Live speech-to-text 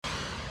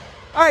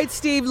All right,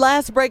 Steve,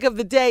 last break of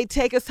the day.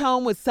 Take us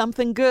home with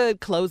something good.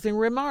 Closing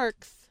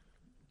remarks.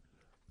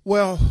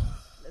 Well,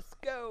 Let's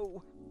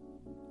go.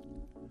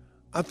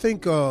 I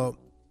think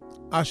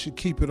I should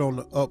keep it on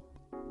the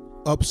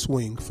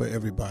upswing for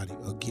everybody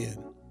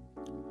again.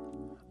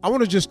 I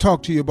want to just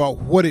talk to you about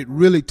what it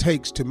really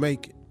takes to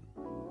make it.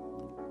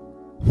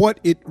 What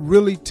it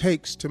really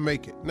takes to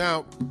make it.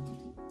 Now,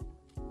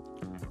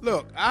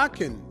 look, I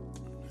can,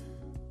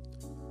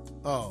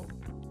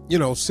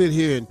 sit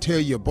here and tell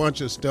you a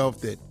bunch of stuff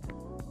that,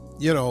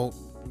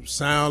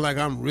 sound like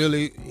I'm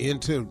really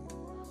into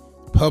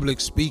public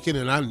speaking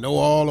and I know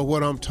all of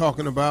what I'm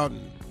talking about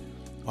and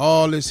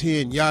all this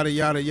here and yada,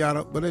 yada,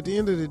 yada. But at the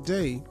end of the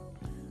day,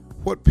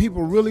 what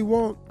people really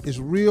want is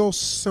real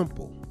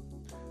simple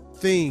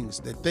things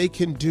that they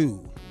can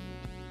do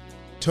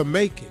to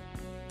make it.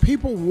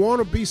 People want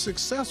to be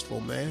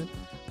successful, man.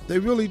 They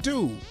really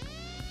do.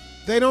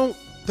 They don't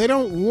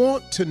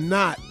want to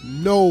not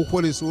know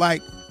what it's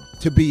like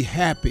to be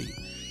happy,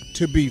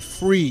 to be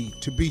free,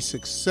 to be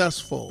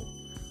successful.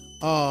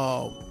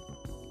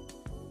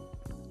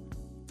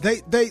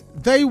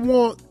 They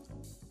want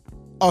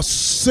a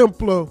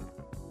simpler,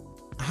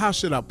 how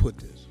should I put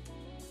this?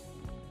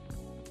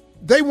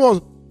 They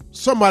want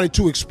somebody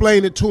to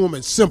explain it to them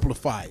and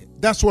simplify it.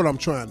 That's what I'm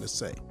trying to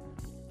say.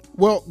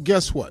 Well,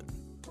 guess what?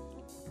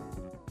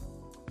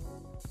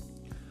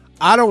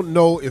 I don't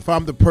know if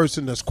I'm the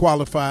person that's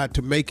qualified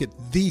to make it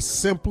the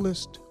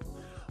simplest,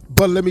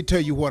 but let me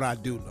tell you what I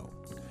do know.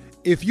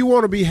 If you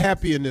want to be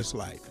happy in this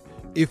life,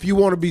 if you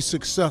want to be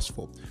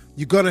successful,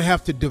 you're going to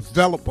have to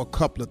develop a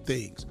couple of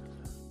things.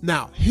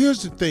 Now,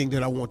 here's the thing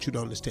that I want you to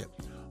understand.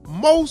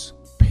 Most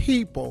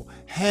people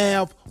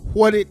have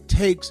what it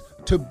takes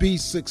to be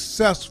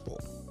successful.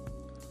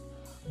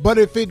 But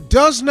if it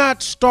does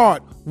not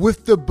start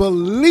with the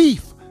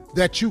belief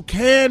that you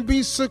can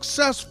be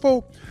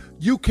successful,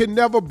 you can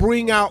never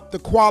bring out the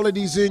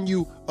qualities in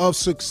you of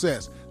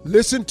success.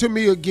 Listen to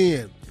me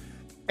again.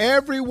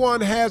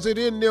 Everyone has it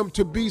in them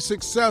to be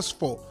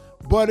successful,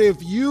 but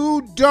if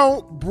you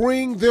don't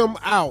bring them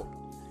out,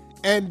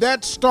 and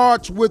that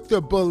starts with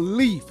the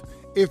belief,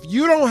 if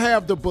you don't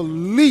have the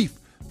belief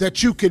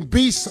that you can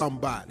be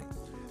somebody,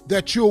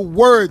 that you're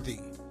worthy,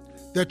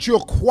 that you're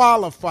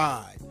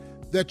qualified,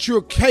 that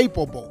you're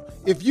capable,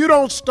 if you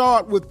don't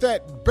start with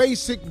that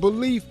basic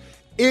belief,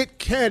 it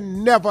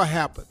can never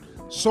happen.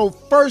 So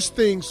first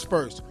things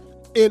first,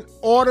 in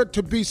order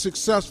to be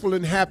successful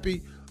and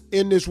happy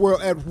in this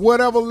world, at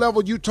whatever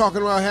level you're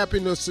talking about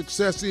happiness,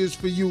 success is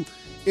for you,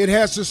 it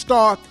has to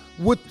start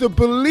with the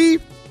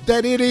belief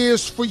that it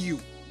is for you.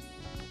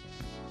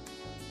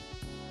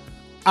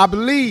 I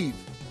believe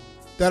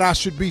that I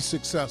should be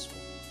successful.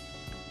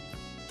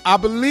 I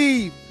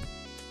believe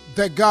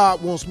that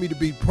God wants me to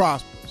be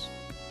prosperous.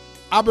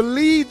 I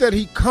believe that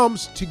he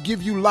comes to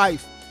give you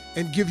life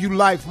and give you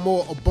life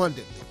more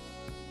abundantly.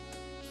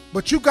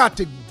 But you got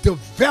to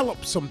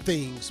develop some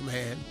things,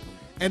 man.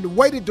 And the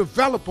way to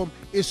develop them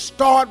is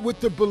start with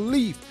the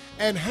belief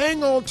and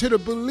hang on to the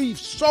belief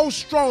so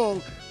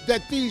strong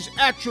that these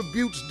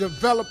attributes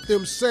develop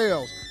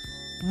themselves.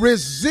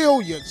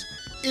 Resilience.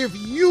 If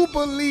you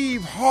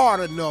believe hard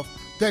enough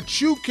that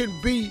you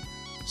can be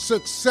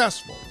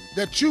successful,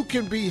 that you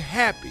can be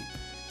happy,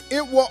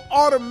 it will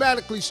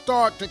automatically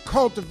start to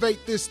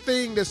cultivate this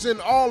thing that's in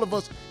all of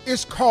us.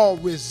 It's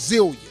called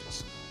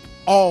resilience.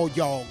 All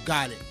y'all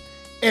got it.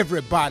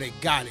 Everybody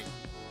got it.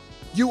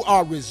 You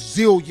are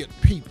resilient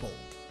people.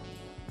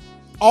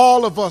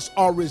 All of us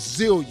are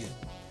resilient.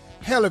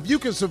 Hell, if you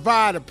can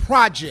survive the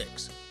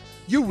projects,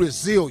 you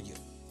resilient.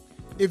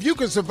 If you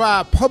can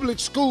survive public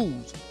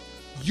schools,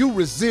 you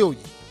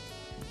resilient.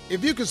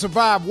 If you can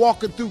survive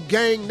walking through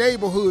gang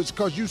neighborhoods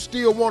because you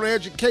still want an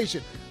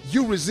education,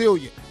 you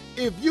resilient.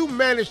 If you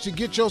manage to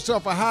get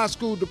yourself a high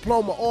school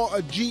diploma or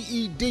a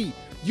GED,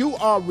 you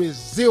are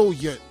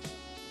resilient.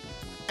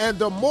 And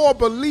the more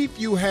belief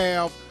you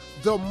have,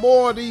 the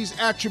more these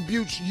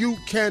attributes you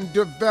can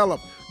develop.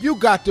 You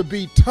got to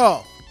be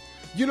tough.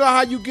 You know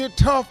how you get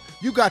tough?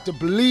 You got to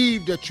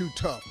believe that you're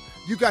tough.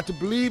 You got to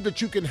believe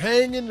that you can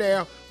hang in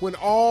there when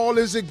all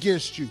is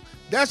against you.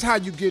 That's how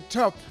you get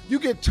tough. You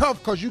get tough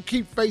because you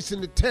keep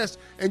facing the test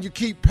and you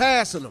keep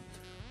passing them.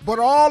 But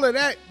all of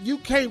that, you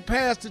can't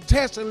pass the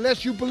test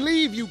unless you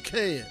believe you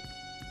can.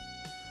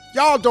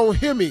 Y'all don't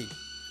hear me.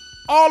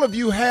 All of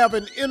you have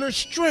an inner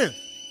strength.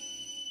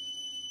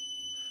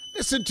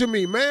 Listen to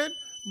me, man.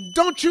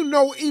 Don't you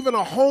know even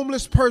a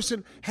homeless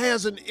person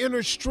has an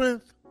inner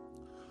strength?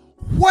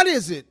 What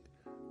is it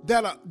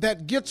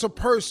that gets a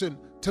person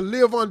to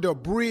live under a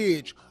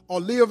bridge or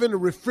live in a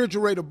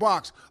refrigerator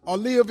box or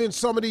live in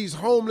some of these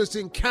homeless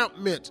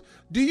encampments?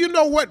 Do you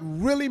know what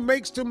really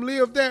makes them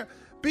live there?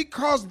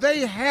 Because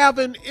they have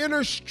an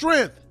inner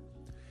strength.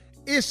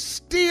 It's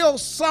still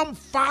some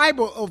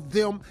fiber of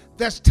them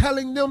that's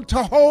telling them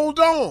to hold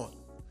on.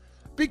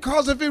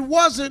 Because if it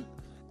wasn't,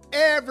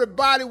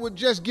 everybody would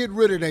just get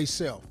rid of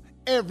themselves.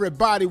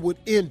 Everybody would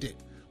end it.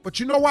 But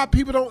you know why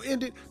people don't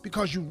end it?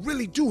 Because you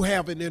really do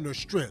have an inner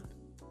strength.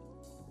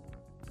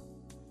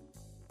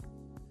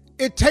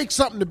 It takes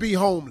something to be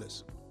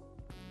homeless.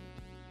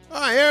 All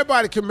right,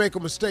 everybody can make a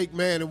mistake,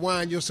 man, and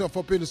wind yourself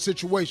up in a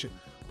situation.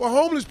 But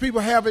homeless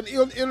people have an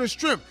inner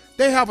strength.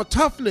 They have a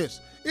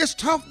toughness. It's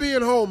tough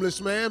being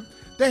homeless, man.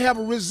 They have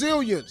a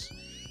resilience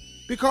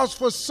because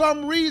for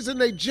some reason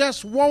they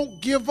just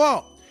won't give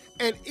up.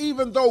 And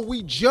even though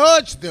we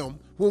judge them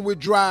when we're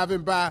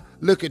driving by,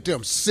 look at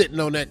them sitting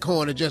on that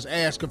corner just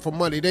asking for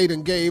money. They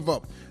done gave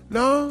up.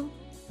 No.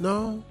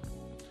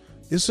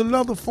 It's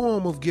another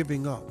form of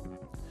giving up.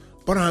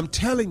 But I'm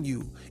telling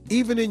you,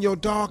 even in your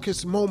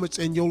darkest moments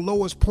and your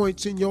lowest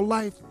points in your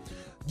life,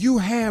 you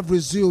have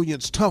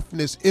resilience,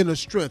 toughness, inner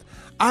strength.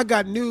 I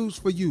got news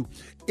for you.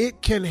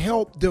 It can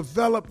help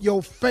develop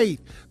your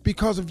faith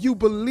because if you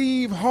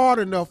believe hard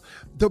enough,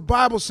 the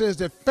Bible says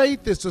that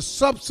faith is the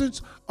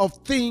substance of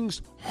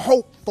things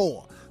hoped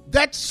for.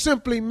 That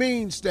simply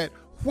means that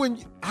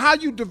how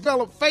you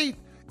develop faith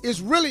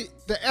is really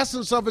the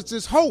essence of it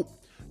is hope.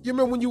 You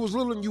remember when you was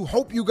little and you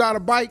hope you got a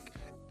bike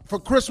for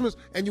Christmas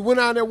and you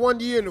went out there one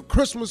year and the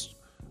Christmas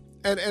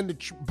and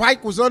the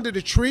bike was under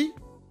the tree?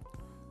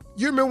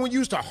 You remember when you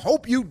used to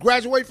hope you'd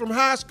graduate from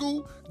high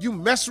school? You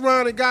messed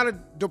around and got a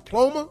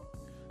diploma?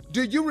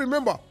 Do you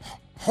remember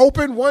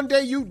hoping one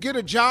day you'd get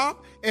a job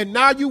and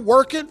now you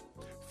working?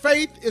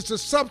 Faith is the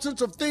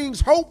substance of things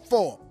hoped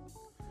for.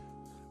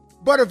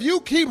 But if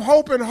you keep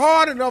hoping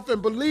hard enough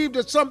and believe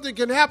that something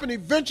can happen,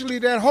 eventually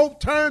that hope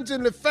turns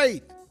into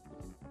faith.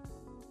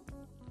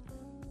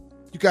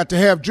 You got to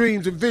have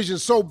dreams and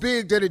visions so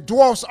big that it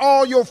dwarfs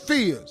all your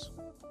fears.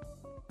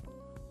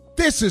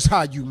 This is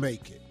how you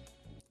make it.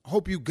 I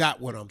hope you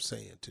got what I'm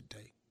saying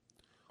today.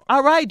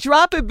 All right,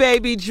 drop it,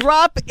 baby.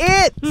 Drop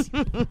it.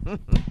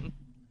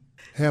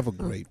 Have a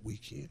great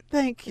weekend.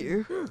 Thank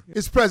you.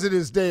 It's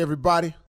President's Day, everybody.